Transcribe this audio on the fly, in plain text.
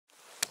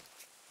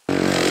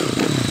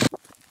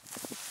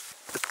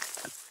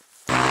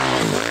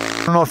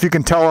I don't know if you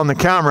can tell on the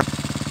camera.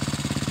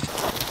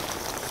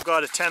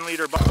 Got a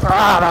 10-liter.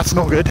 Ah, that's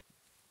no good.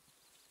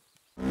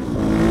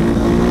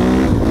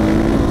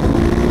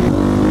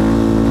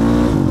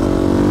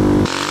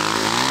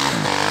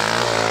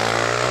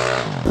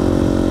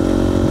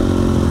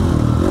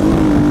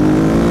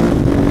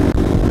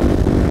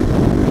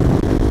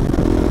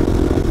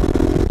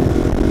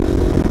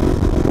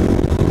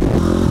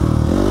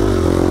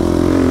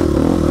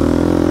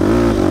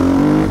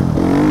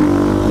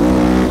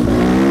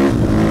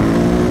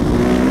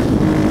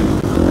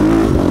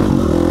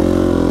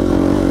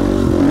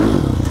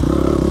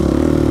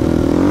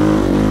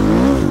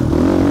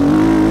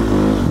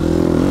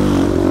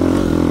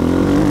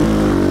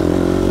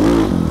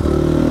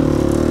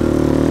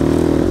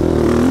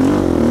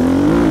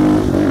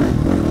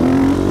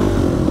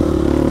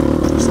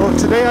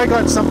 Today I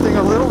got something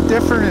a little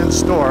different in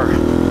store.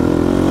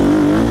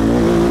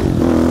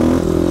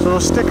 So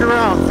stick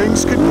around,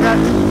 things could get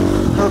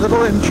a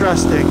little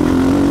interesting.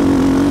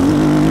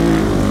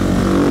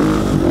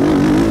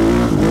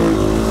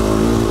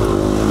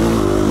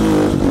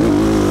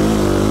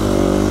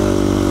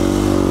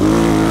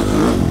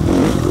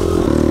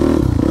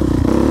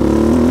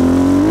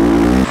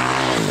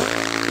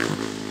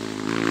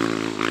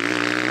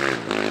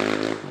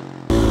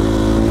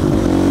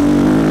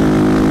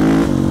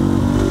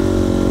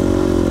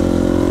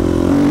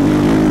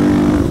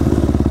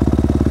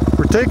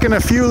 Taking a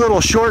few little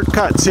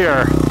shortcuts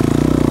here.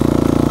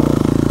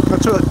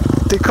 That's what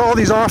they call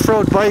these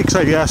off-road bikes,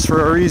 I guess,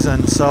 for a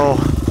reason. So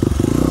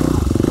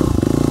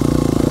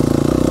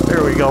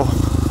there we go.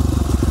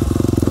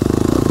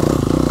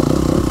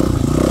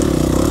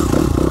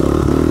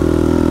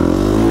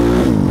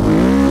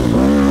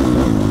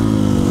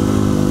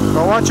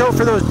 Well, watch out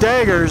for those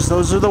daggers.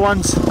 Those are the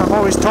ones I'm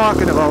always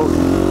talking about.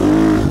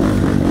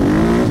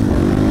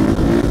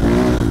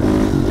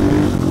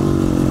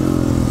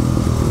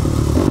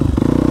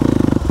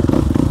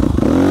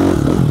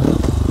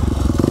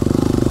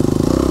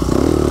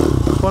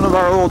 One of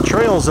our old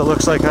trails, it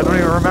looks like. I don't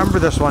even remember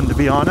this one, to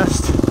be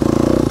honest.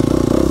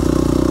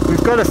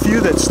 We've got a few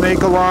that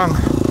snake along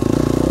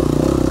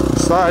the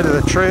side of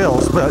the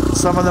trails, but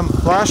some of them,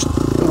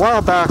 a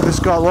while back this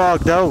got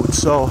logged out,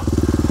 so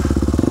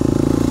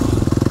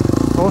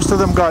most of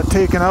them got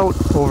taken out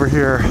over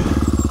here.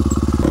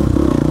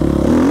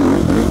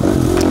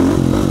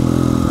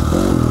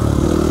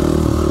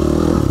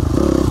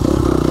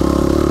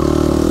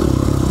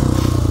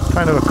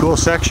 Kind of a cool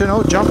section.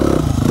 Oh, jump.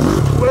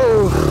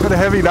 Whoa, got a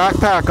heavy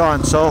backpack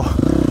on, so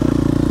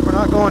we're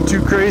not going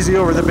too crazy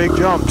over the big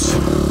jumps.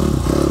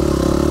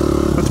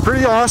 It's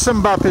pretty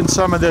awesome up in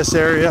some of these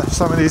areas.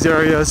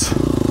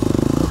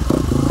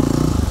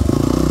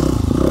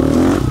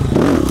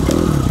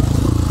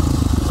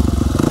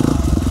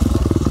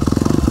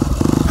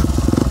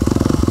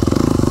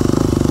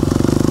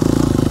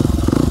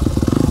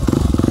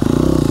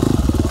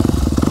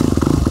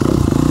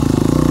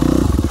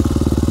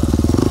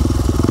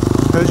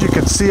 As you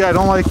can see, I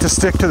don't like to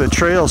stick to the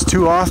trails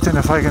too often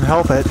if I can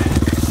help it.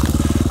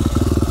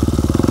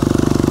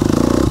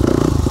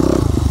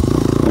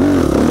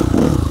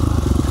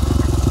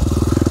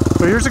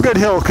 But here's a good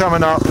hill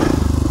coming up.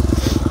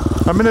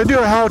 I'm going to do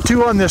a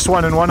how-to on this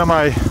one in one of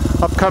my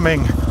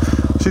upcoming.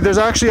 See, there's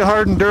actually a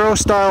hard enduro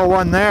style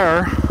one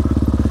there.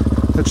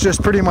 It's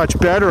just pretty much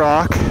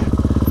bedrock.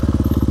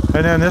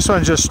 And then this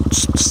one's just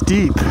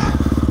steep.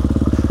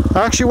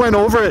 I actually went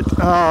over it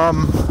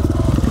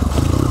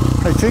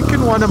I think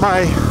in one of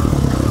my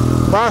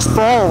last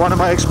fall, one of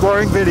my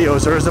exploring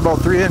videos, there was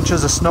about 3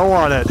 inches of snow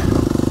on it.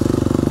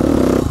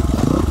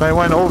 I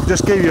went over,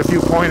 just gave you a few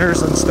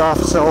pointers and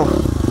stuff, so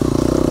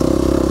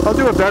I'll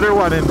do a better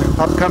one in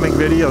upcoming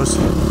videos.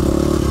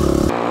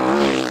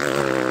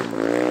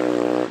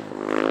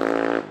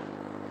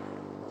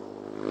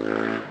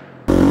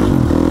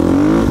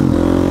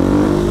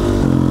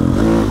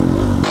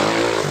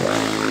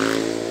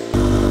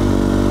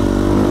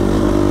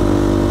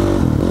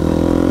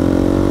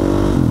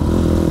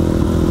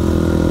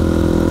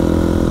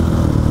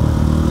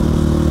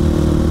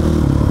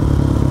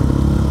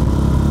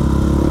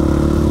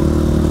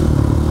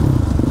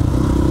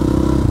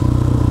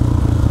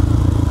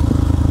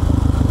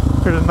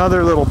 There's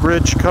another little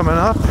bridge coming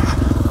up.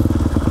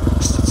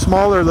 Just a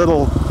smaller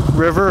little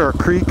river or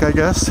creek, I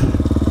guess.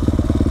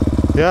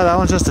 Yeah, that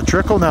one's just a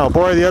trickle now.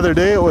 Boy, the other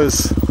day it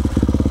was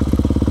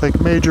like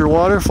major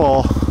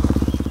waterfall.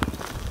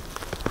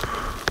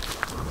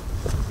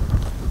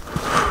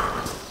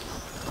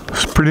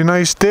 It's a pretty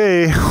nice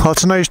day.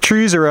 Lots of nice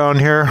trees around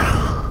here.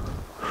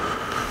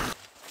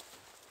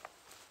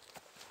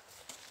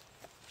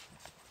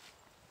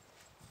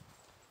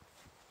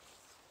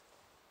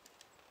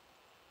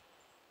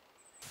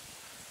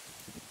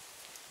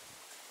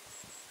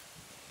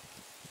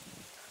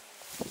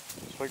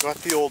 I got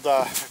the old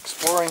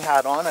exploring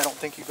hat on. I don't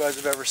think you guys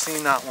have ever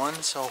seen that one,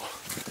 so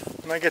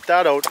when I get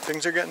that out,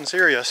 things are getting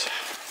serious.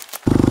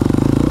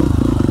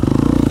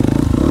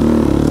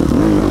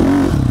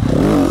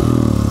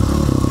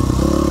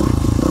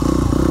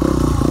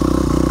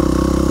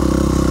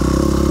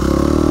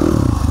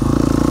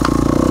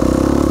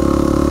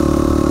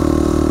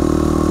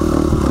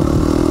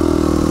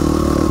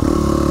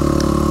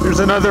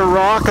 another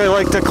rock I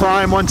like to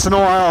climb once in a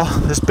while.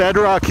 This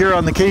bedrock here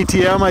on the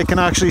KTM, I can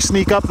actually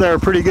sneak up there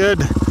pretty good.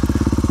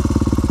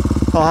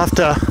 I'll have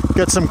to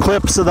get some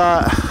clips of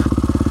that.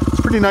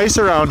 It's pretty nice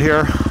around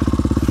here.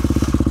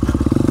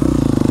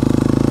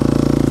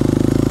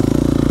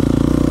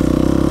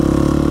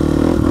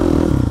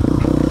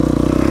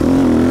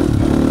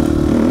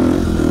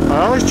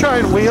 I always try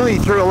and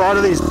wheelie through a lot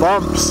of these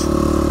bumps.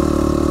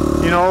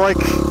 You know, like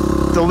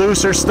the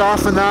looser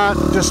stuff and that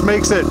just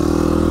makes it,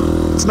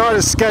 it's not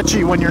as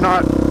sketchy when you're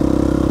not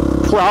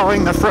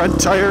plowing the front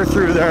tire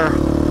through there.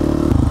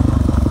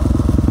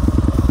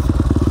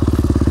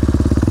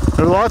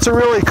 There are lots of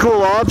really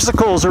cool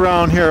obstacles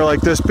around here,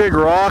 like this big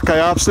rock. I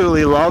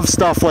absolutely love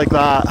stuff like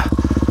that.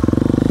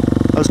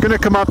 I was going to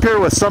come up here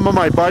with some of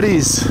my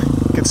buddies.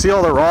 You can see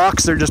all the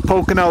rocks, they're just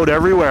poking out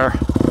everywhere.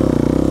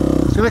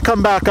 I was going to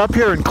come back up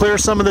here and clear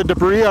some of the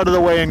debris out of the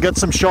way and get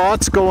some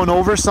shots going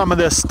over some of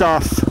this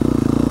stuff.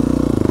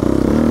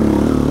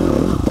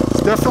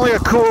 It's definitely a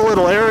cool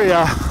little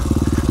area.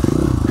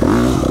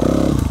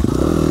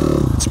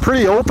 It's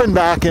pretty open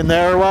back in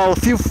there. Well, a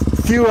few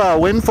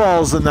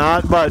windfalls and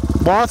that, but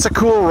lots of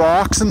cool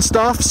rocks and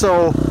stuff,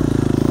 so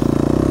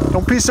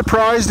don't be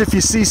surprised if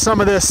you see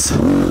some of this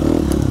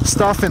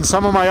stuff in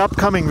some of my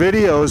upcoming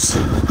videos.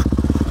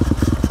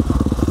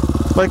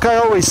 Like I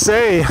always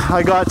say,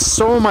 I got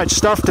so much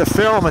stuff to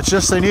film, it's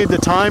just I need the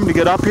time to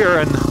get up here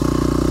and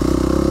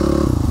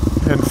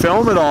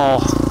film it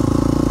all.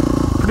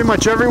 Pretty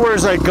much everywhere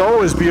as I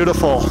go is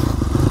beautiful.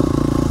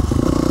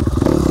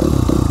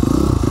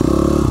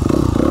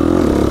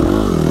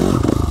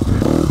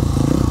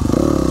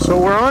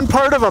 So we're on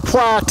part of a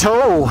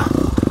plateau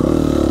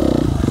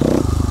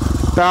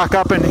back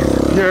up in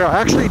here.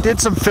 I actually did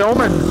some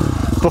filming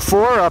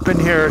before up in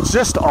here. It's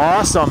just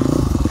awesome.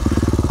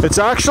 It's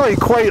actually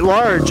quite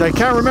large. I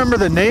can't remember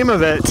the name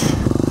of it,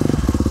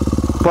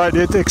 but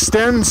it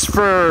extends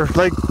for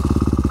like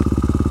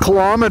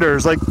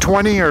kilometers, like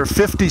 20 or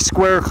 50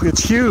 square.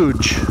 It's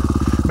huge,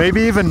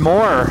 maybe even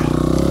more.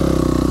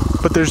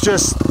 But there's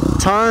just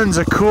tons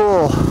of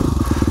cool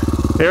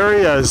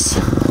areas.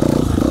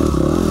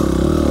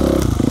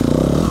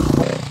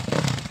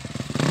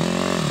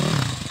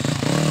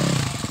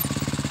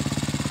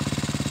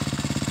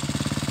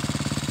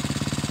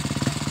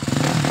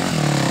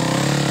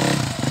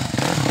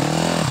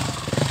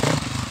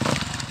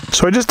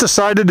 So I just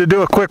decided to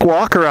do a quick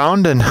walk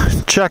around and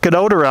check it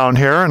out around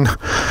here and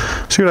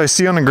see what I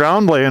see on the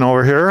ground laying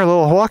over here. A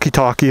little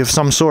walkie-talkie of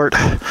some sort.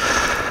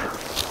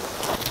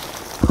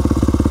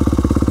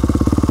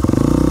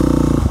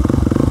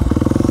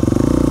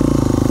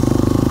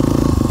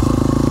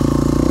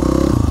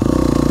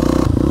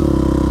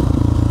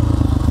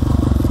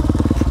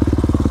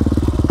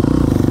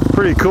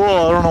 Pretty cool.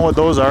 I don't know what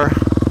those are.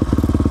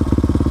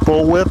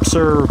 Bull whips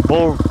or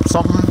bull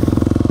something.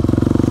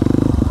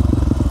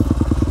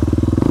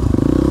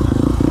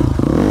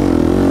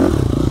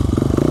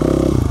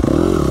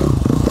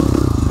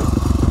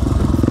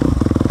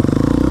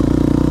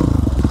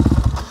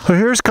 So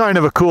here's kind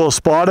of a cool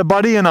spot. A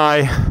buddy and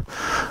I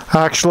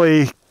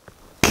actually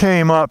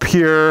came up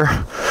here,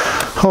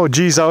 oh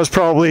geez, that was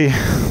probably a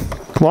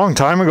long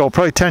time ago,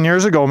 probably 10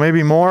 years ago,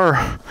 maybe more.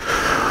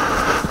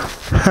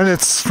 And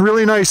it's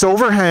really nice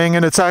overhang,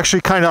 and it's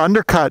actually kind of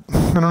undercut.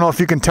 I don't know if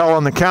you can tell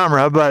on the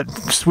camera,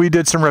 but we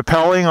did some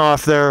rappelling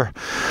off there.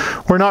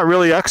 We're not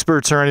really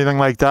experts or anything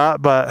like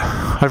that, but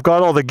I've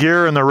got all the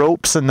gear and the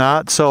ropes and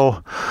that,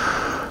 so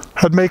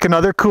I'd make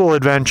another cool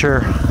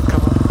adventure.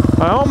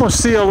 I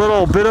almost see a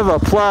little bit of a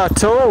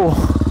plateau.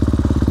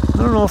 I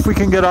don't know if we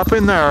can get up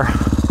in there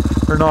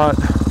or not.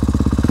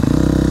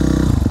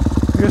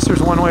 I guess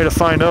there's one way to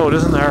find out,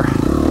 isn't there?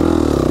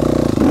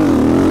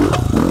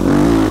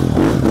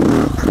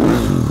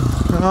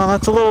 Oh,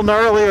 that's a little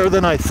gnarlier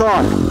than I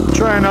thought.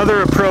 Try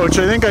another approach.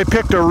 I think I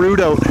picked a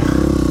route out.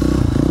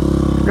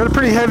 Got a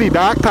pretty heavy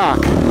backpack.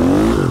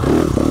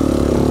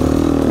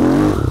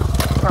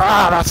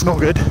 Ah, that's no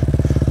good.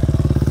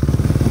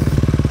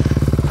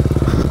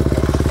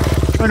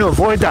 Trying to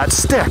avoid that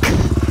stick.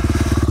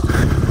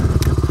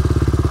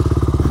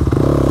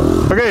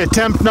 Okay,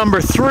 attempt number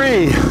 3.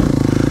 I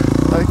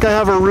think I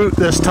have a route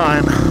this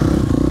time.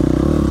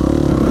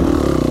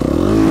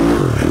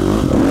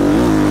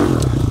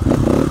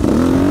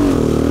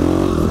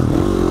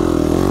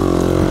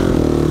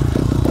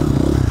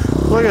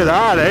 Look at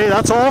that, eh?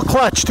 That's all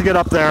clutch to get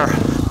up there.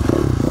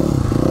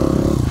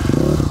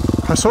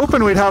 I was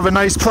hoping we'd have a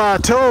nice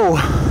plateau.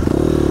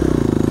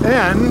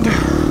 And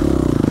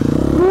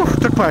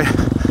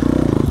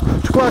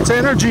took lots of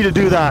energy to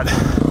do that.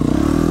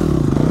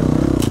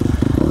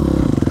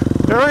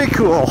 Very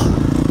cool.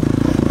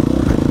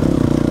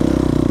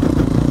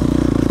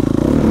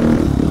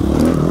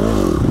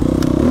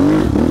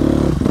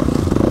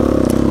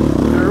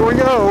 There we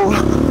go.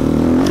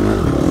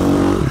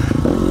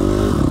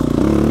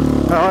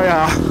 Oh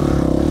yeah.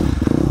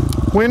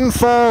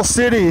 Windfall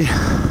City.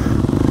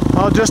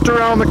 Well, just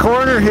around the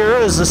corner here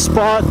is a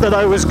spot that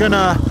I was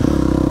gonna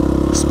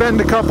spend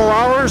a couple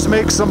hours,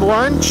 make some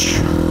lunch,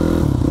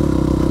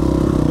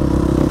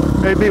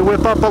 Maybe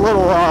whip up a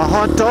little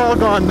hot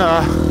dog on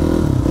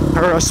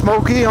or a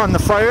Smokie on the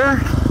fire.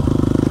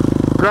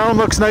 Ground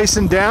looks nice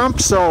and damp,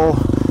 so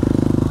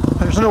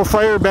there's no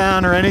fire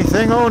ban or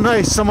anything. Oh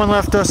nice, someone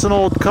left us an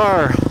old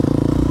car.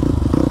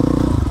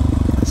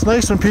 It's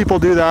nice when people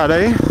do that,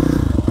 eh?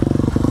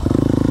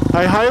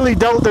 I highly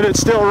doubt that it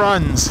still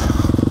runs.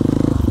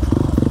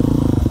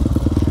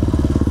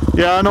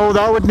 Yeah, no,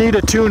 that would need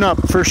a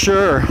tune-up for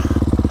sure.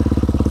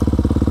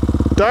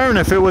 Darn,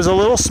 if it was a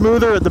little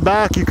smoother at the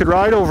back, you could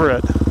ride over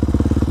it.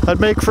 That'd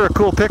make for a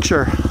cool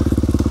picture.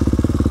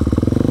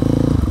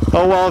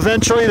 Oh well,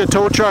 eventually the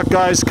tow truck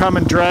guys come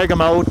and drag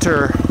them out,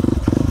 or...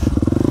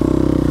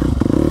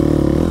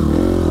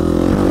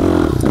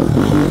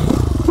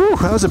 Whew,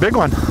 that was a big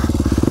one.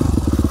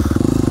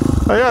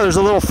 Oh yeah, there's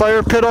a little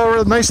fire pit over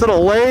a nice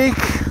little lake.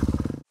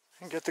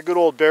 Get the good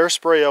old bear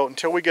spray out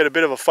until we get a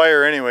bit of a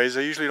fire anyways.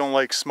 I usually don't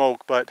like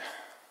smoke, but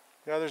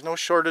yeah, there's no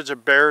shortage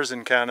of bears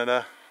in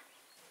Canada.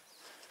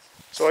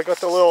 So I got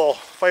the little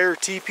fire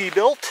teepee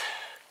built.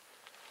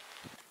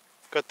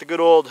 Got the good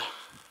old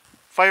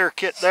fire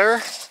kit there.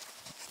 Show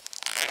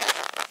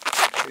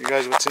you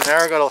guys what's in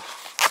there. I got a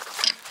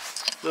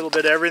little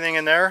bit of everything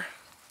in there.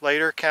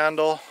 Lighter,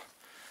 candle.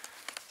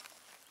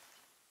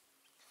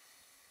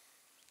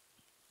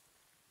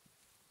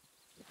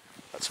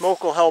 That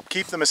smoke will help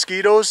keep the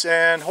mosquitoes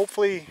and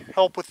hopefully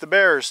help with the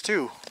bears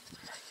too.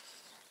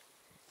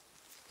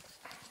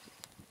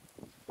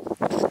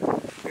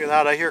 Look at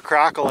that, I hear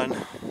crackling.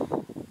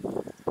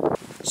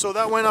 So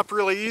that went up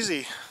really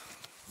easy.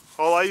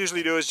 All I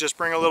usually do is just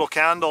bring a little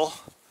candle,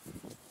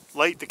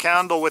 light the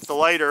candle with the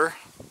lighter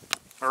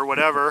or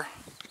whatever,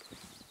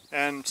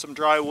 and some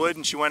dry wood,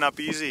 and she went up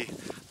easy.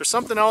 There's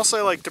something else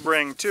I like to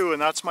bring too,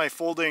 and that's my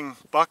folding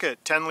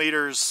bucket, 10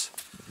 liters.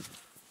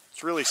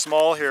 It's really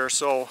small here,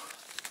 so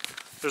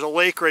there's a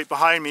lake right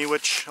behind me,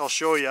 which I'll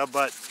show you,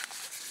 but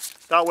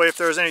that way if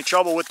there's any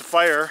trouble with the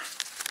fire,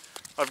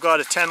 I've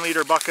got a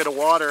 10-liter bucket of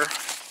water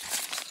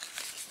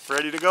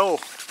ready to go.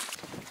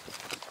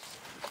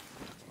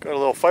 Got a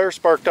little fire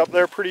sparked up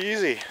there pretty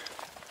easy.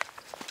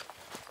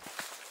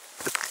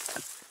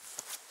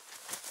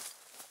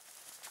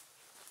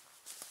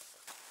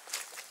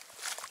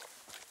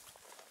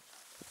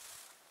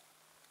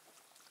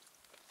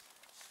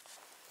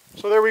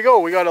 So there we go,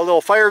 we got a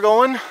little fire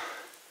going.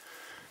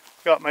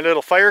 Got my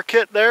little fire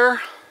kit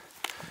there.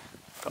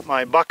 Got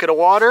my bucket of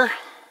water.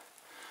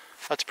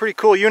 That's a pretty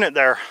cool unit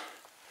there.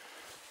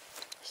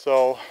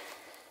 So,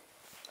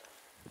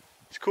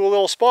 it's a cool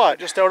little spot.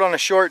 Just out on a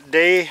short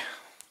day.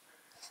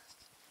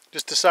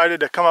 Just decided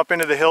to come up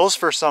into the hills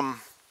for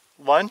some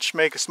lunch,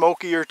 make a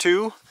Smokie or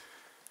two.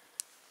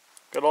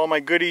 Got all my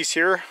goodies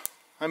here.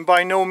 I'm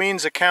by no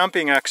means a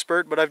camping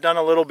expert, but I've done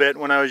a little bit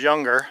when I was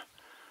younger.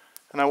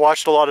 And I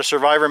watched a lot of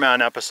Survivor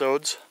Man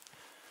episodes.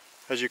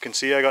 As you can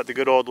see, I got the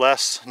good old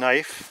Les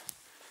knife.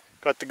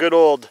 Got the good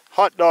old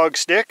hot dog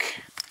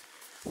stick.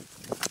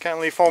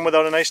 Can't leave home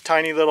without a nice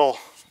tiny little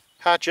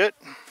hatchet.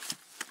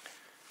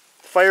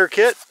 Fire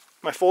kit,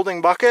 my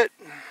folding bucket.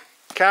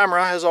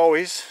 Camera, as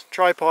always.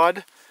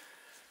 Tripod.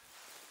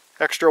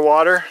 Extra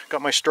water.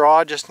 Got my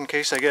straw just in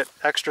case I get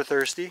extra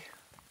thirsty.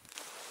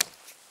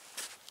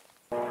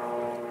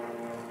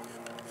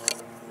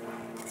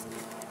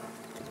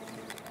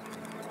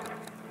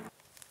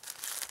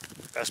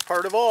 Best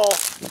part of all.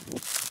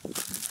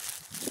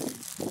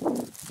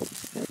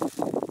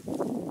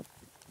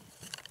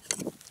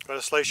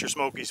 Gotta slice your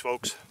Smokies,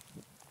 folks.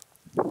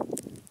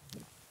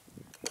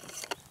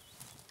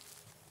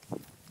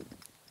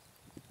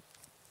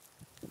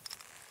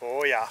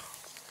 Oh yeah.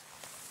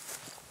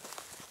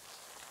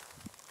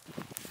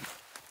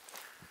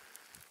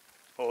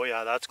 Oh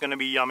yeah, that's gonna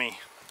be yummy.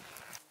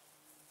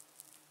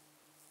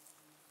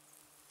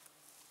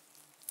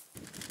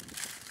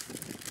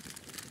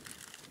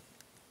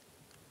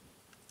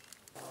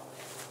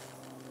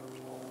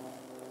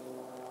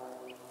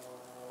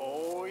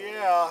 Oh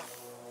yeah,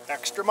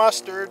 extra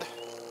mustard.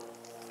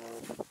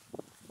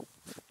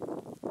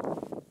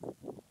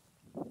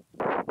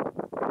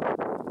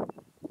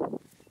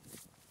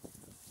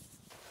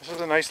 This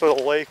is a nice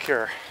little lake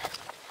here.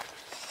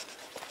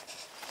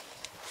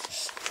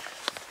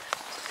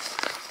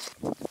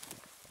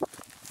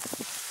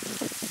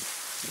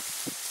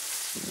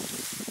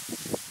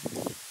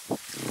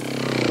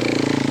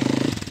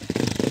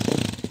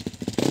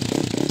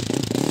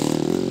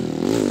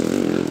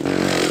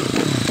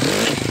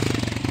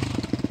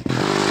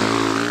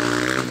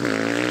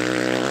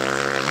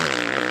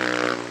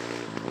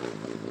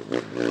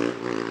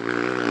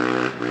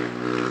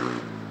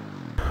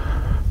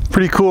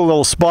 Pretty cool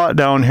little spot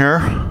down here.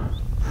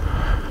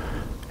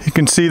 You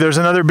can see there's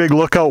another big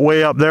lookout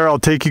way up there. I'll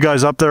take you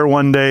guys up there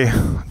one day.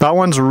 That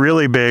one's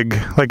really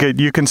big. Like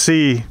you can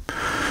see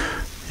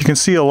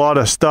a lot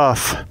of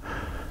stuff.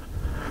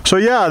 So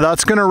yeah,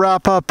 that's gonna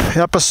wrap up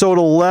episode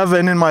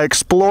 11 in my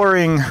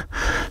exploring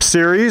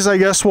series. I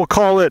guess we'll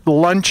call it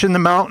Lunch in the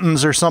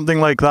Mountains or something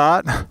like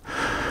that.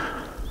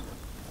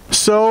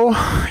 So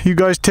you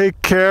guys take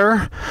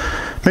care.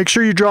 Make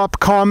sure you drop a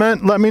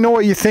comment. Let me know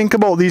what you think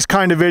about these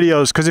kind of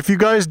videos, because if you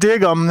guys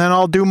dig them, then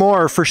I'll do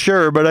more for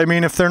sure. But I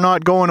mean, if they're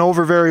not going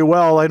over very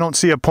well, I don't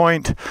see a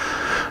point.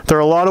 They're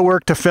a lot of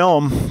work to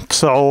film.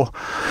 So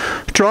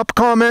drop a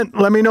comment.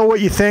 Let me know what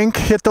you think.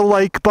 Hit the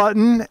like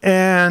button.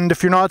 And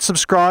if you're not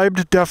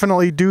subscribed,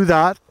 definitely do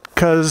that,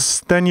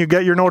 because then you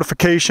get your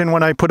notification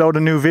when I put out a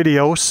new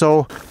video.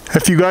 So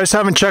if you guys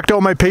haven't checked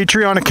out my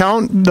Patreon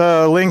account,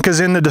 the link is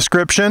in the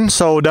description,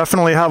 so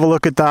definitely have a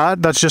look at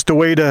that. That's just a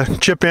way to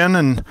chip in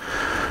and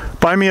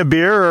buy me a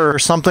beer or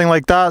something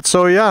like that.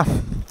 So yeah,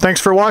 thanks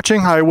for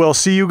watching. I will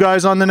see you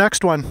guys on the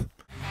next one.